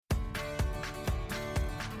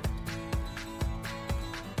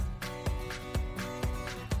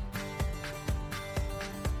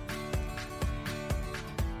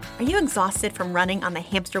Are you exhausted from running on the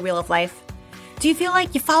hamster wheel of life? Do you feel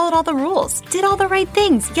like you followed all the rules, did all the right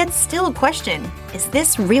things, yet still question, is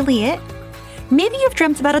this really it? Maybe you've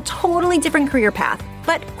dreamt about a totally different career path,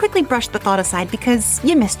 but quickly brushed the thought aside because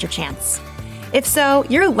you missed your chance. If so,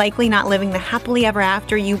 you're likely not living the happily ever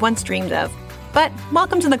after you once dreamed of. But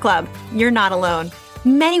welcome to the club. You're not alone.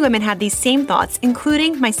 Many women have these same thoughts,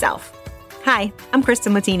 including myself. Hi, I'm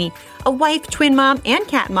Kristen Latini, a wife, twin mom, and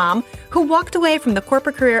cat mom who walked away from the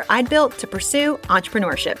corporate career I'd built to pursue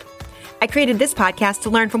entrepreneurship. I created this podcast to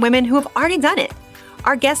learn from women who have already done it.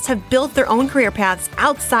 Our guests have built their own career paths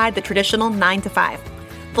outside the traditional 9-to-5.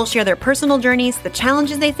 They'll share their personal journeys, the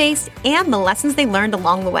challenges they faced, and the lessons they learned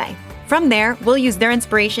along the way. From there, we'll use their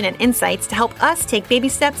inspiration and insights to help us take baby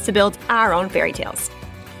steps to build our own fairy tales.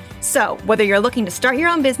 So, whether you're looking to start your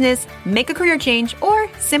own business, make a career change, or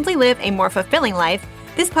simply live a more fulfilling life,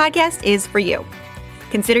 this podcast is for you.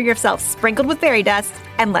 Consider yourself sprinkled with fairy dust,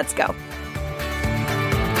 and let's go.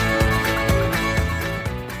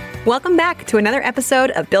 Welcome back to another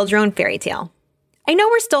episode of Build Your Own Fairy Tale. I know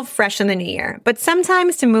we're still fresh in the new year, but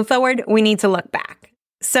sometimes to move forward, we need to look back.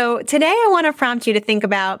 So today I want to prompt you to think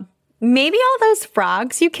about maybe all those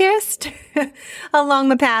frogs you kissed along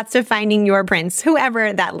the path to finding your prince,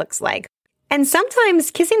 whoever that looks like. And sometimes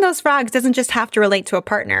kissing those frogs doesn't just have to relate to a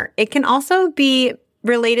partner. It can also be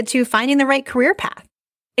related to finding the right career path.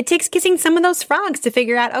 It takes kissing some of those frogs to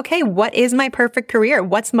figure out, okay, what is my perfect career?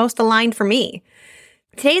 What's most aligned for me?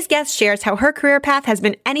 Today's guest shares how her career path has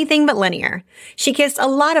been anything but linear. She kissed a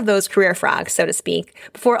lot of those career frogs, so to speak,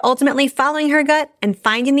 before ultimately following her gut and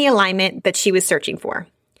finding the alignment that she was searching for.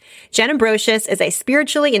 Jenna Brocious is a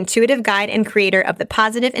spiritually intuitive guide and creator of the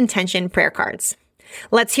Positive Intention prayer cards.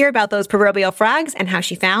 Let's hear about those proverbial frogs and how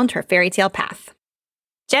she found her fairy tale path.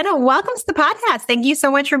 Jenna, welcome to the podcast. Thank you so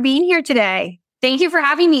much for being here today. Thank you for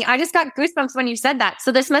having me. I just got goosebumps when you said that.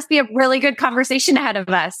 So this must be a really good conversation ahead of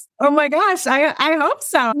us. Oh my gosh, I hope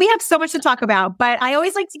so. We have so much to talk about, but I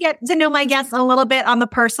always like to get to know my guests a little bit on the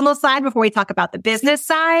personal side before we talk about the business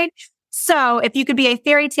side. So if you could be a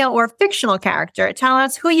fairy tale or fictional character, tell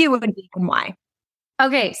us who you would be and why.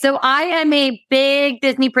 Okay, so I am a big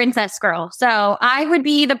Disney princess girl. So I would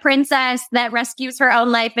be the princess that rescues her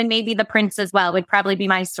own life, and maybe the prince as well would probably be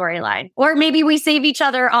my storyline. Or maybe we save each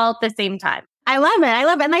other all at the same time. I love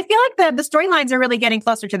it. And I feel like the storylines are really getting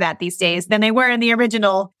closer to that these days than they were in the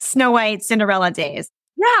original Snow White, Cinderella days.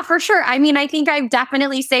 Yeah, for sure. I mean, I think I've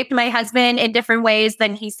definitely saved my husband in different ways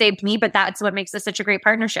than he saved me, but that's what makes this such a great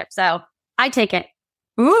partnership. So I take it.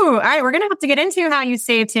 Ooh, all right. We're going to have to get into how you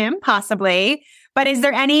saved him, possibly. But is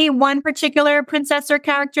there any one particular princess or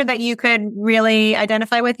character that you could really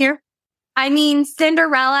identify with here? I mean,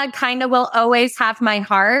 Cinderella kind of will always have my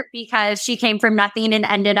heart because she came from nothing and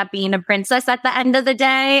ended up being a princess at the end of the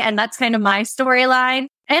day. And that's kind of my storyline.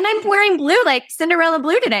 And I'm wearing blue, like Cinderella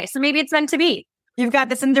blue today. So maybe it's meant to be. You've got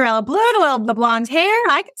the Cinderella blue, the blonde hair.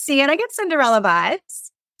 I can see it. I get Cinderella vibes.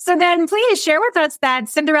 So then please share with us that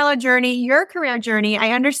Cinderella journey, your career journey.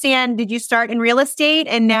 I understand, did you start in real estate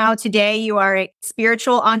and now today you are a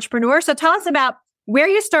spiritual entrepreneur? So tell us about where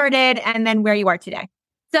you started and then where you are today.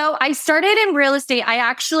 So I started in real estate. I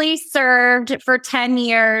actually served for 10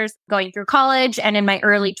 years going through college and in my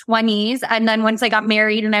early 20s. And then once I got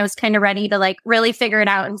married and I was kind of ready to really figure it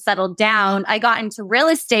out and settle down, I got into real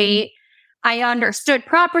estate. I understood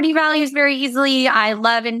property values very easily. I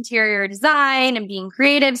love interior design and being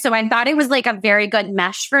creative. So I thought it was a very good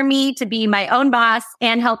mesh for me to be my own boss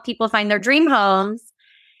and help people find their dream homes.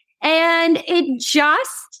 And it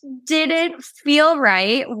just didn't feel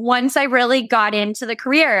right once I really got into the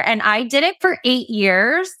career. And I did it for 8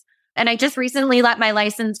 years. And I just recently let my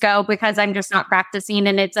license go because I'm just not practicing.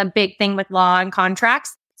 And it's a big thing with law and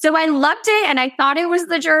contracts. So I loved it and I thought it was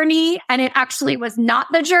the journey, and it actually was not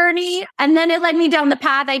the journey. And then it led me down the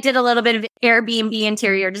path. I did a little bit of Airbnb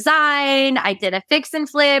interior design. I did a fix and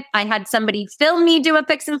flip. I had somebody film me do a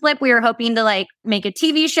fix and flip. We were hoping to make a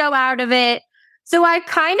TV show out of it. So I've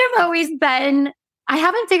kind of always been, I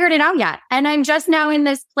haven't figured it out yet. And I'm just now in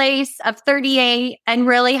this place of 38 and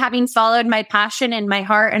really having followed my passion and my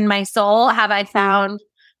heart and my soul, have I found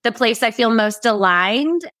the place I feel most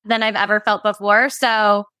aligned than I've ever felt before.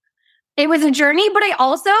 So it was a journey, but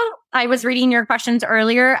I was reading your questions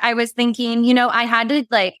earlier. I was thinking, I had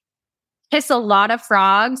to kiss a lot of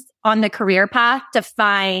frogs on the career path to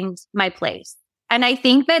find my place. And I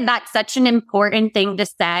think that that's such an important thing to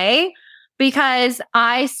say because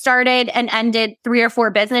I started and ended 3 or 4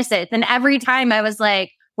 businesses. And every time I was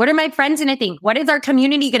like, what are my friends going to think? What is our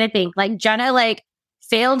community going to think? Jenna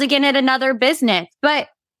failed again at another business. But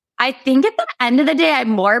I think at the end of the day, I'm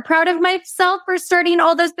more proud of myself for starting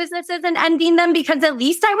all those businesses and ending them because at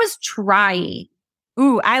least I was trying.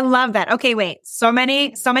 Ooh, I love that. Okay, wait. So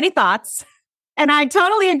many thoughts. And I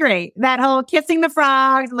totally agree. That whole kissing the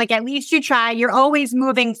frogs, like at least you tried. You're always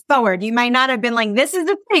moving forward. You might not have been like, this is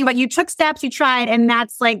the thing, but you took steps, you tried, and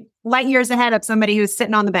that's like light years ahead of somebody who's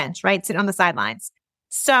sitting on the bench, right? Sitting on the sidelines.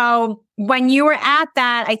 So when you were at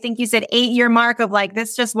that, I think you said 8-year mark of like,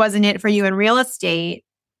 this just wasn't it for you in real estate.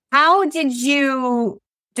 How did you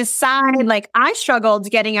decide? Like, I struggled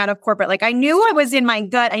getting out of corporate. Like, I knew I was in my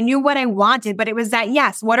gut. I knew what I wanted, but it was that,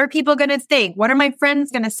 yes, what are people going to think? What are my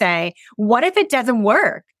friends going to say? What if it doesn't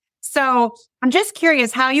work? So I'm just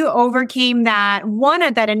curious how you overcame that one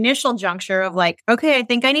at that initial juncture of like, okay, I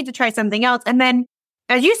think I need to try something else. And then,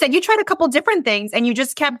 as you said, you tried a couple different things and you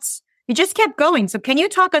just kept going. So can you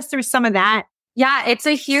talk us through some of that? Yeah, it's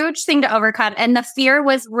a huge thing to overcome. And the fear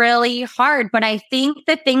was really hard. But I think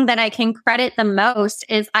the thing that I can credit the most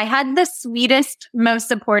is I had the sweetest, most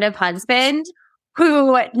supportive husband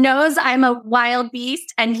who knows I'm a wild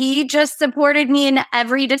beast. And he just supported me in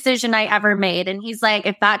every decision I ever made. And he's like,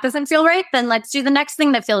 if that doesn't feel right, then let's do the next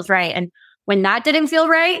thing that feels right. And when that didn't feel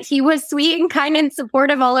right, he was sweet and kind and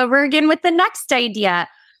supportive all over again with the next idea.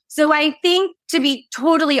 So I think, to be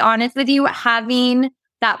totally honest with you, having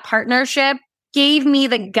that partnership gave me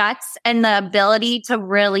the guts and the ability to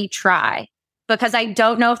really try, because I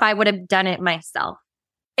don't know if I would have done it myself.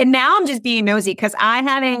 And now I'm just being nosy because I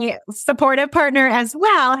have a supportive partner as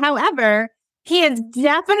well. However, he is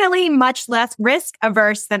definitely much less risk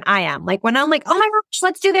averse than I am. Like when I'm like, oh my gosh,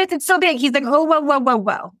 let's do this. It's so big. He's like, oh,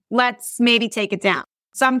 whoa. Let's maybe take it down.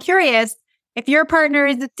 So I'm curious if your partner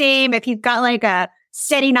is the same, if he's got like a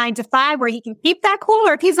steady 9 to 5 where he can keep that cool,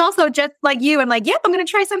 or if he's also just like you and like, yep, I'm going to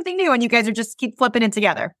try something new. And you guys are just keep flipping it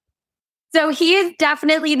together. So he is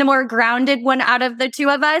definitely the more grounded one out of the two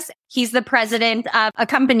of us. He's the president of a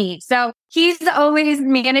company. So he's always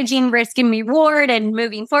managing risk and reward and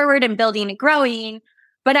moving forward and building and growing.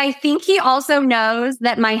 But I think he also knows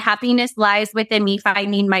that my happiness lies within me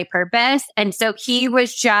finding my purpose. And so he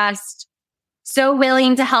was just so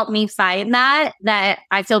willing to help me find that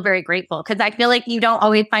I feel very grateful, because I feel like you don't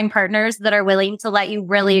always find partners that are willing to let you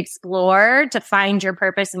really explore to find your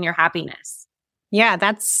purpose and your happiness. Yeah,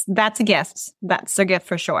 that's a gift. That's a gift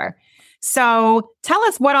for sure. So tell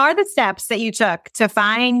us, what are the steps that you took to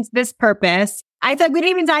find this purpose? I thought we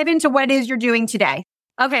didn't even dive into what it is you're doing today.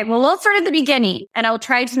 Okay, well, we'll start at the beginning, and I'll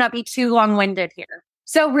try to not be too long-winded here.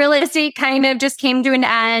 So real estate kind of just came to an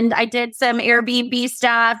end. I did some Airbnb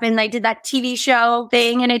stuff and I did that TV show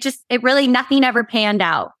thing, and it really, nothing ever panned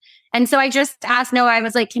out. And so I just asked Noah, I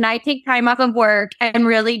was like, can I take time off of work and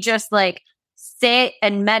really just like sit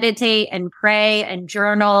and meditate and pray and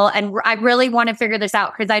journal? And I really want to figure this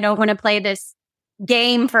out because I don't want to play this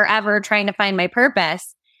game forever trying to find my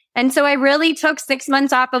purpose. And so I really took 6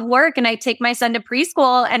 months off of work, and I'd take my son to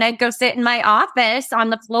preschool and I'd go sit in my office on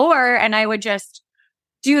the floor and I would just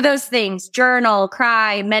do those things, journal,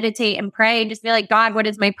 cry, meditate, and pray. Just be like, God, what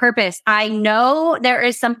is my purpose? I know there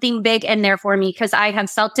is something big in there for me because I have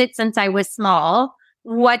felt it since I was small.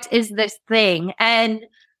 What is this thing? And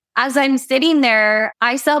as I'm sitting there,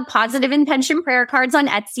 I sell positive intention prayer cards on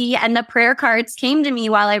Etsy, and the prayer cards came to me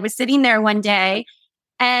while I was sitting there one day.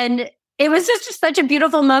 And it was just such a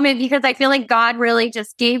beautiful moment because I feel like God really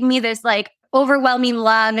just gave me this like overwhelming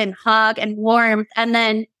love and hug and warmth. And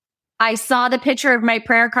then I saw the picture of my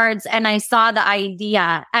prayer cards and I saw the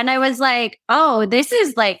idea, and I was like, oh, this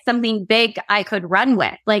is like something big I could run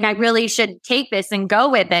with. Like I really should take this and go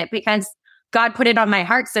with it because God put it on my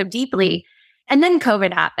heart so deeply. And then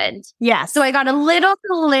COVID happened. Yeah. So I got a little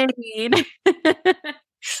delayed.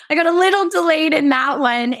 I got a little delayed in that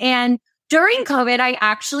one. And during COVID, I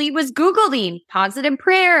actually was Googling positive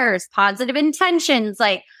prayers, positive intentions.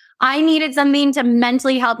 Like I needed something to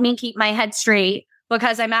mentally help me keep my head straight,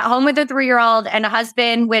 because I'm at home with a 3-year-old and a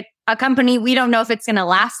husband with a company. We don't know if it's going to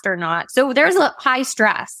last or not. So there's a high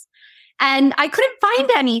stress. And I couldn't find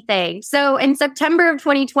anything. So in September of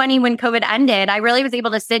 2020, when COVID ended, I really was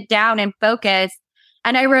able to sit down and focus.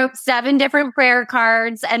 And I wrote 7 different prayer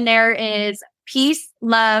cards. And there is peace,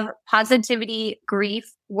 love, positivity, grief,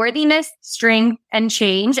 worthiness, strength, and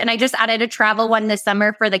change. And I just added a travel one this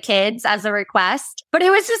summer for the kids as a request. But it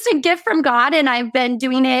was just a gift from God. And I've been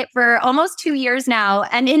doing it for almost 2 years now.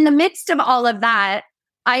 And in the midst of all of that,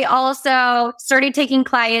 I also started taking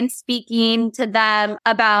clients, speaking to them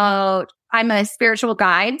about, I'm a spiritual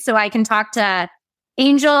guide, so I can talk to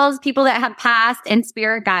angels, people that have passed, and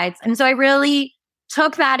spirit guides. And so I really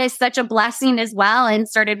took that as such a blessing as well and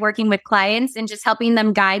started working with clients and just helping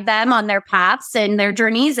them guide them on their paths and their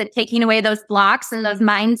journeys and taking away those blocks and those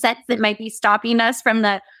mindsets that might be stopping us from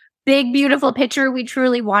the big, beautiful picture we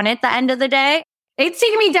truly want at the end of the day. It's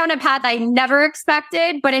taken me down a path I never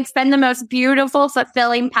expected, but it's been the most beautiful,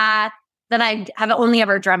 fulfilling path that I have only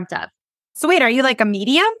ever dreamt of. So wait, are you like a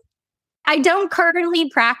medium? I don't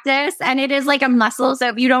currently practice, and it is like a muscle. So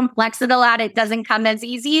if you don't flex it a lot, it doesn't come as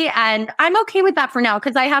easy. And I'm okay with that for now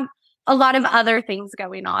because I have a lot of other things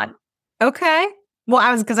going on. Okay. Well,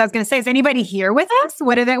 I was going to say, is anybody here with us?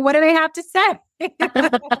 What do they have to say?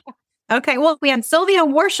 Okay. Well, we had Sylvia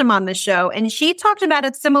Worsham on the show, and she talked about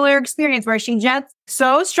a similar experience where she just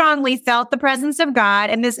so strongly felt the presence of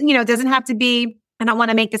God. And this, doesn't have to be, I don't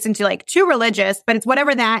want to make this into like too religious, but it's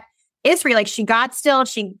whatever that is for you. Like she got still,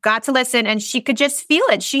 she got to listen, and she could just feel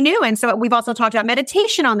it. She knew. And so we've also talked about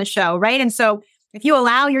meditation on the show, right? And so if you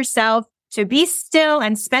allow yourself to be still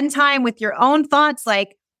and spend time with your own thoughts,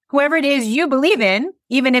 like whoever it is you believe in,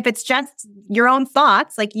 even if it's just your own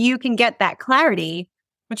thoughts, like you can get that clarity,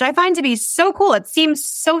 which I find to be so cool. It seems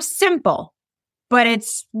so simple, but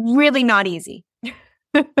it's really not easy.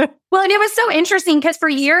 Well, and it was so interesting because for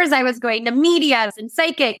years I was going to mediums and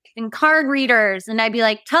psychics and card readers, and I'd be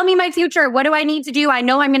like, tell me my future. What do I need to do? I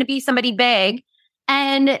know I'm going to be somebody big.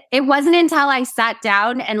 And it wasn't until I sat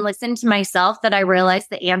down and listened to myself that I realized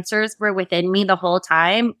the answers were within me the whole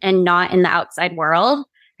time and not in the outside world.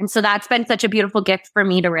 And so that's been such a beautiful gift for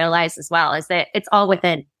me to realize as well, is that it's all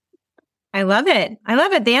within. I love it. I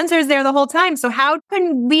love it. The answer is there the whole time. So how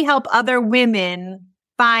can we help other women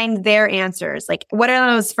find their answers? Like, what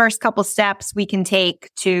are those first couple steps we can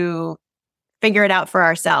take to figure it out for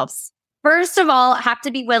ourselves? First of all, have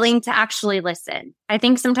to be willing to actually listen. I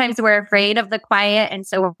think sometimes we're afraid of the quiet, and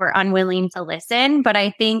so we're unwilling to listen. But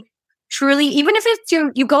I think truly, even if it's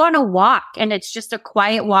you go on a walk and it's just a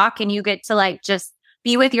quiet walk and you get to like just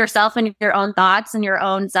be with yourself and your own thoughts and your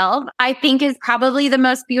own self, I think is probably the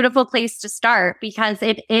most beautiful place to start because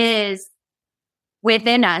it is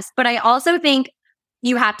within us. But I also think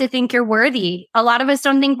you have to think you're worthy. A lot of us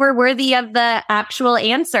don't think we're worthy of the actual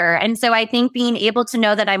answer. And so I think being able to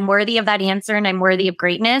know that I'm worthy of that answer and I'm worthy of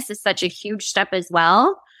greatness is such a huge step as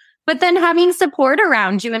well. But then having support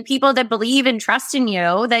around you and people that believe and trust in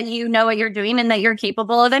you, that you know what you're doing and that you're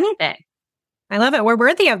capable of anything. I love it. We're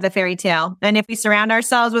worthy of the fairy tale. And if we surround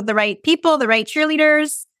ourselves with the right people, the right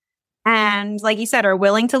cheerleaders, and like you said, are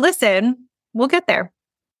willing to listen, we'll get there.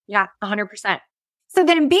 Yeah, 100%. So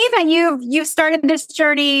then being that you've started this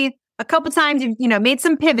journey a couple times, you've made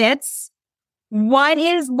some pivots. What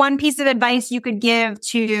is one piece of advice you could give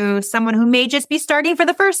to someone who may just be starting for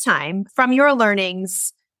the first time from your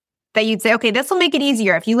learnings that you'd say, okay, this will make it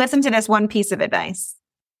easier if you listen to this one piece of advice?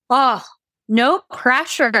 Oh, no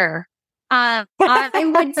pressure. I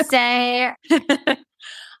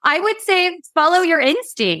would say follow your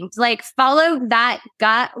instinct, like follow that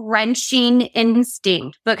gut wrenching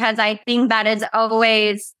instinct, because I think that has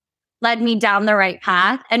always led me down the right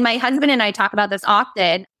path. And my husband and I talk about this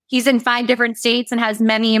often. He's in 5 different states and has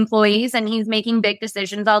many employees, and he's making big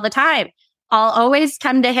decisions all the time. I'll always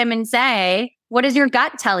come to him and say, what does your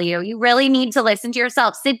gut tell you? You really need to listen to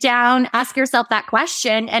yourself. Sit down, ask yourself that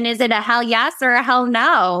question. And is it a hell yes or a hell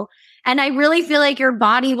no? And I really feel like your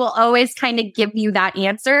body will always kind of give you that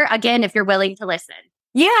answer, again, if you're willing to listen.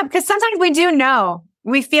 Yeah, because sometimes we do know.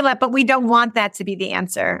 We feel it, but we don't want that to be the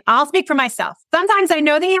answer. I'll speak for myself. Sometimes I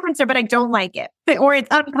know the answer, but I don't like it, or it's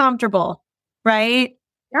uncomfortable, right?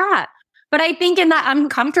 Yeah. But I think in that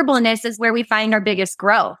uncomfortableness is where we find our biggest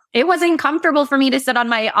growth. It wasn't comfortable for me to sit on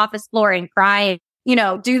my office floor and cry,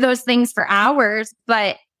 do those things for hours,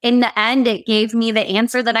 but in the end, it gave me the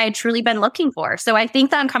answer that I had truly been looking for. So I think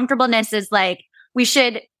the uncomfortableness is like, we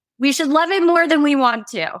should love it more than we want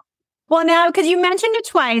to. Well, now, because you mentioned it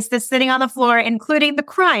twice, the sitting on the floor, including the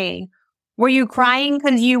crying. Were you crying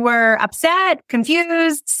because you were upset,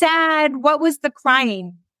 confused, sad? What was the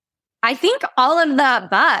crying? I think all of the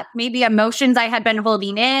above, maybe emotions I had been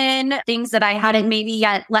holding in, things that I hadn't maybe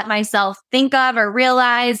yet let myself think of or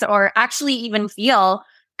realize or actually even feel,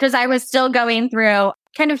 because I was still going through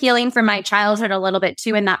kind of healing from my childhood a little bit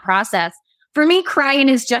too in that process. For me, crying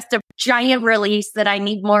is just a giant release that I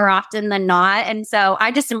need more often than not. And so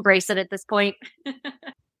I just embrace it at this point.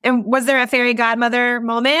 And was there a fairy godmother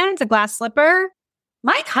moment, a glass slipper?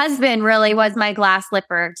 My husband really was my glass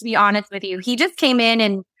slipper, to be honest with you. He just came in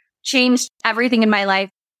and changed everything in my life.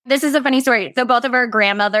 This is a funny story. So both of our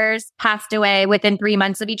grandmothers passed away within 3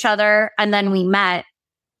 months of each other. And then we met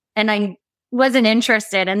and I wasn't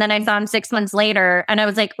interested. And then I saw him 6 months later and I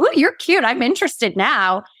was like, "Ooh, you're cute. I'm interested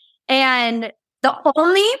now." And The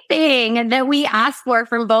only thing that we asked for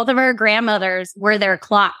from both of our grandmothers were their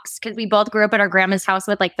clocks, because we both grew up at our grandma's house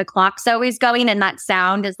with like the clocks always going, and that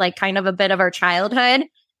sound is like kind of a bit of our childhood.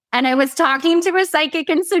 And I was talking to a psychic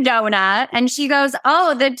in Sedona, and she goes,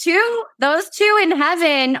 "Oh, those two in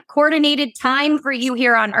heaven coordinated time for you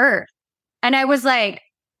here on earth." And I was like,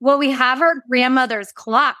 "Well, we have our grandmother's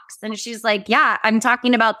clocks." And she's like, "Yeah, I'm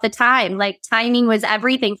talking about the time. Like timing was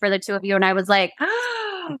everything for the two of you." And I was like,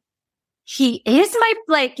 he is my,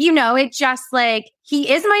 like, it just like, he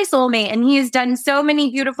is my soulmate, and he has done so many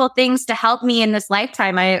beautiful things to help me in this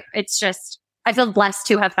lifetime. I feel blessed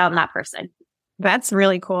to have found that person. That's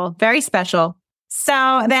really cool. Very special.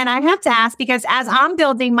 So then I have to ask, because as I'm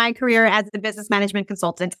building my career as a business management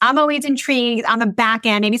consultant, I'm always intrigued on the back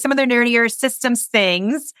end, maybe some of the nerdier systems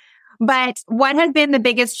things. But what has been the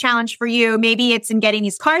biggest challenge for you? Maybe it's in getting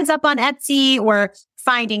these cards up on Etsy or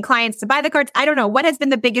finding clients to buy the cards. I don't know. What has been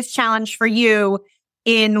the biggest challenge for you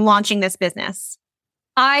in launching this business?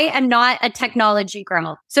 I am not a technology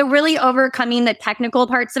girl. So really overcoming the technical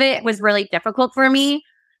parts of it was really difficult for me.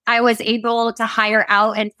 I was able to hire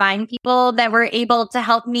out and find people that were able to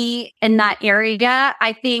help me in that area.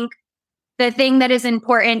 I think the thing that is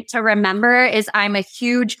important to remember is I'm a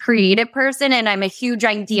huge creative person and I'm a huge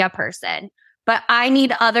idea person, but I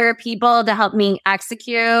need other people to help me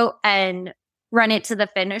execute and run it to the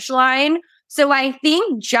finish line. So I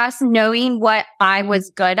think just knowing what I was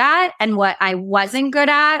good at and what I wasn't good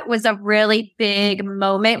at was a really big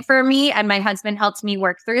moment for me. And my husband helped me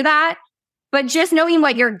work through that. But just knowing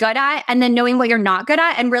what you're good at and then knowing what you're not good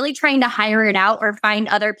at and really trying to hire it out or find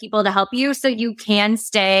other people to help you so you can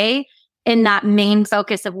stay in that main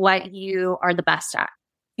focus of what you are the best at.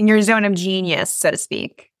 In your zone of genius, so to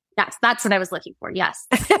speak. Yes, that's what I was looking for. Yes.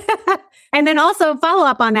 And then also follow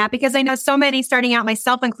up on that, because I know so many starting out,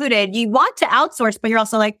 myself included, you want to outsource, but you're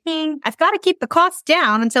also like, I've got to keep the costs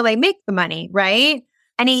down until I make the money, right?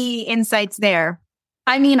 Any insights there?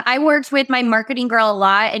 I mean, I worked with my marketing girl a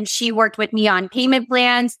lot, and she worked with me on payment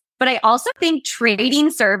plans. But I also think trading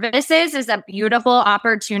services is a beautiful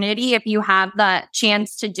opportunity if you have the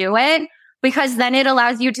chance to do it, because then it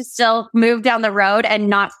allows you to still move down the road and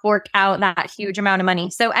not fork out that huge amount of money.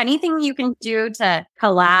 So anything you can do to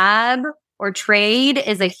collab or trade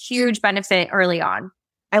is a huge benefit early on.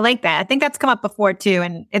 I like that. I think that's come up before too.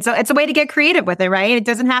 And it's a way to get creative with it, right? It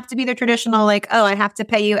doesn't have to be the traditional, like, oh, I have to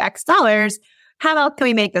pay you X dollars. How else can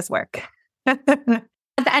we make this work? At the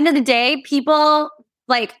end of the day, people,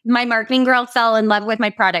 like my marketing girl, fell in love with my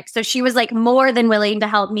product. So she was like more than willing to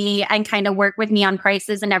help me and kind of work with me on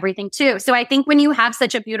prices and everything too. So I think when you have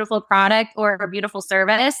such a beautiful product or a beautiful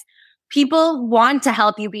service, people want to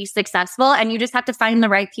help you be successful, and you just have to find the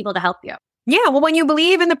right people to help you. Yeah. Well, when you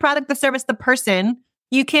believe in the product, the service, the person,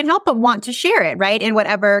 you can't help but want to share it, right? In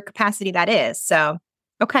whatever capacity that is. So,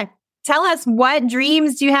 okay. Tell us, what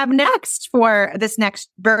dreams do you have next for this next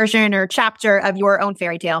version or chapter of your own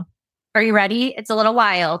fairy tale? Are you ready? It's a little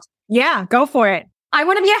wild. Yeah, go for it. I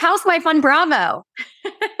want to be a housewife on Bravo.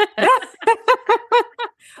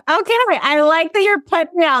 Okay. I like that you're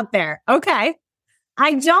putting it out there. Okay.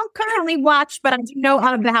 I don't currently watch, but I do know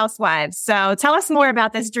of the housewives. So tell us more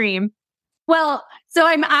about this dream. Well, so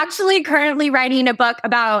I'm actually currently writing a book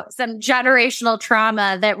about some generational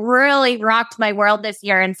trauma that really rocked my world this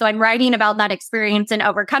year. And so I'm writing about that experience and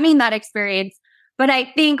overcoming that experience. But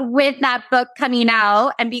I think with that book coming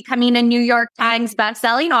out and becoming a New York Times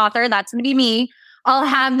bestselling author, that's going to be me, I'll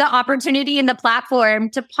have the opportunity and the platform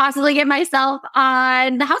to possibly get myself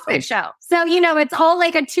on the Housewives show. So, it's all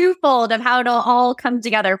like a twofold of how it'll all come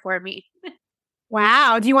together for me.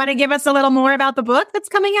 Wow. Do you want to give us a little more about the book that's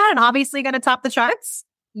coming out and obviously going to top the charts?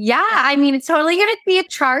 Yeah. I mean, it's totally going to be a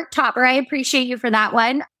chart topper. I appreciate you for that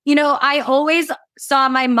one. I always saw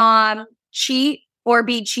my mom cheat or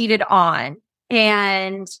be cheated on.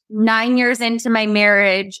 And 9 years into my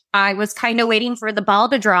marriage, I was kind of waiting for the ball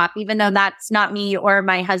to drop, even though that's not me or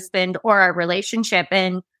my husband or our relationship.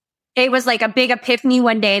 And it was like a big epiphany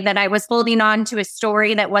one day that I was holding on to a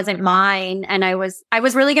story that wasn't mine. And I was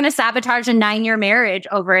really going to sabotage a 9-year marriage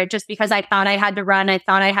over it just because I thought I had to run. I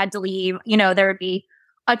thought I had to leave. There would be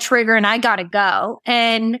a trigger and I got to go.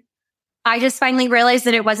 And I just finally realized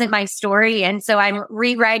that it wasn't my story. And so I'm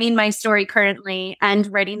rewriting my story currently and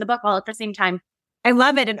writing the book all at the same time. I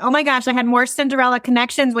love it. And oh my gosh, I had more Cinderella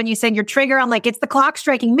connections when you said your trigger. I'm like, it's the clock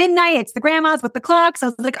striking midnight. It's the grandmas with the clocks. I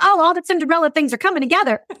was like, oh, all the Cinderella things are coming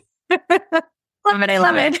together. I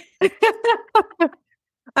love it.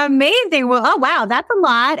 Amazing. Well, oh, wow. That's a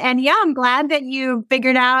lot. And yeah, I'm glad that you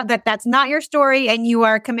figured out that that's not your story and you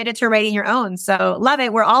are committed to writing your own. So love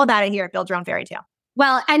it. We're all about it here at Build Your Own Fairy Tale.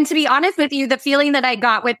 Well, and to be honest with you, the feeling that I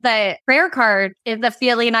got with the prayer card is the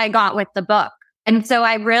feeling I got with the book. And so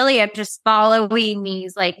I really am just following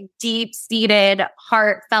these like deep seated,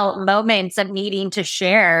 heartfelt moments of needing to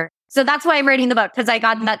share. So that's why I'm reading the book, because I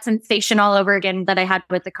got that sensation all over again that I had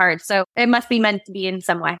with the card. So it must be meant to be in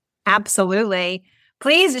some way. Absolutely.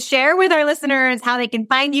 Please share with our listeners how they can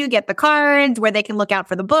find you, get the cards, where they can look out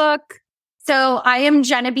for the book. So I am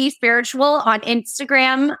Jenna B Spiritual on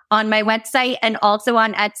Instagram, on my website, and also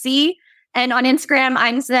on Etsy. And on Instagram,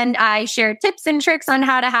 I share tips and tricks on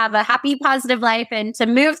how to have a happy, positive life and to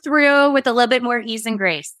move through with a little bit more ease and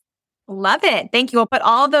grace. Love it. Thank you. We'll put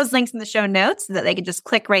all of those links in the show notes so that they can just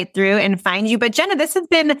click right through and find you. But Jenna, this has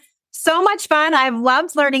been so much fun. I've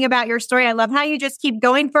loved learning about your story. I love how you just keep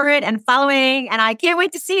going for it and following. And I can't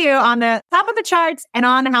wait to see you on the top of the charts and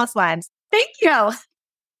on the Housewives. Thank you.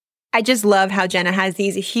 I just love how Jenna has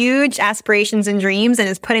these huge aspirations and dreams and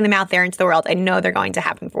is putting them out there into the world. I know they're going to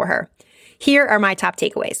happen for her. Here are my top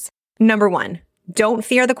takeaways. Number 1, don't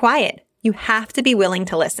fear the quiet. You have to be willing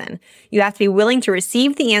to listen. You have to be willing to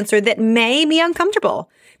receive the answer that may be uncomfortable,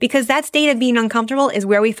 because that state of being uncomfortable is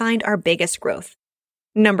where we find our biggest growth.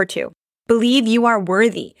 Number 2, believe you are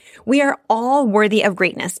worthy. We are all worthy of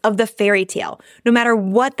greatness, of the fairy tale, no matter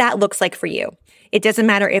what that looks like for you. It doesn't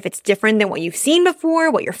matter if it's different than what you've seen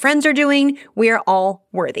before, what your friends are doing. We are all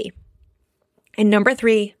worthy. And number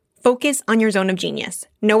 3, focus on your zone of genius.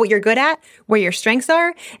 Know what you're good at, where your strengths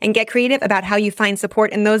are, and get creative about how you find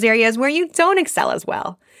support in those areas where you don't excel as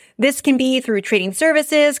well. This can be through trading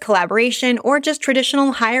services, collaboration, or just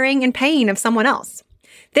traditional hiring and paying of someone else.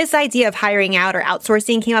 This idea of hiring out or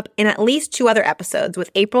outsourcing came up in at least 2 other episodes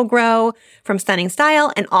with April Grow from Stunning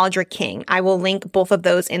Style and Audra King. I will link both of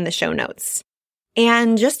those in the show notes.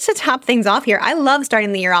 And just to top things off here, I love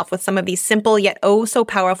starting the year off with some of these simple yet oh so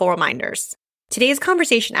powerful reminders. Today's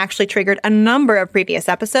conversation actually triggered a number of previous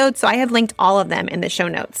episodes, so I have linked all of them in the show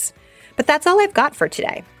notes. But that's all I've got for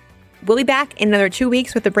today. We'll be back in another 2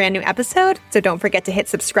 weeks with a brand new episode, so don't forget to hit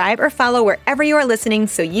subscribe or follow wherever you are listening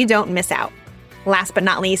so you don't miss out. Last but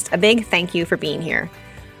not least, a big thank you for being here.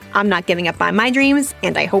 I'm not giving up on my dreams,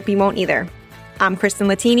 and I hope you won't either. I'm Kristen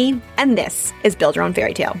Latini, and this is Build Your Own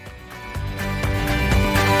Fairy Tale.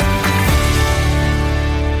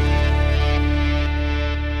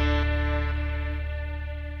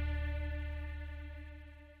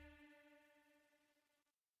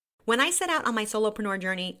 When I set out on my solopreneur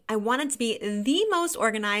journey, I wanted to be the most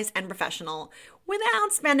organized and professional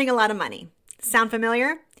without spending a lot of money. Sound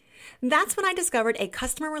familiar? That's when I discovered a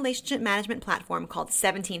customer relationship management platform called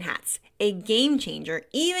 17 Hats, a game changer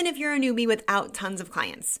even if you're a newbie without tons of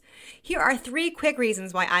clients. Here are 3 quick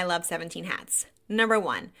reasons why I love 17 Hats. Number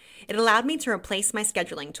 1, it allowed me to replace my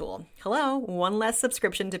scheduling tool. Hello, one less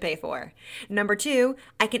subscription to pay for. Number 2,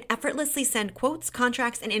 I can effortlessly send quotes,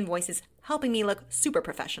 contracts, and invoices, helping me look super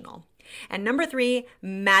professional. And number 3,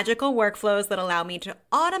 magical workflows that allow me to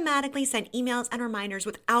automatically send emails and reminders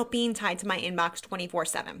without being tied to my inbox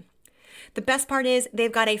 24/7. The best part is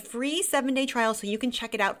they've got a free 7-day trial so you can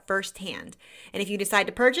check it out firsthand. And if you decide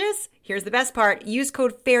to purchase, here's the best part, use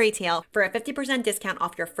code FAIRYTALE for a 50% discount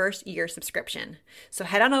off your first year subscription. So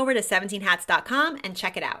head on over to 17hats.com and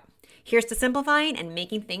check it out. Here's to simplifying and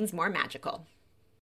making things more magical.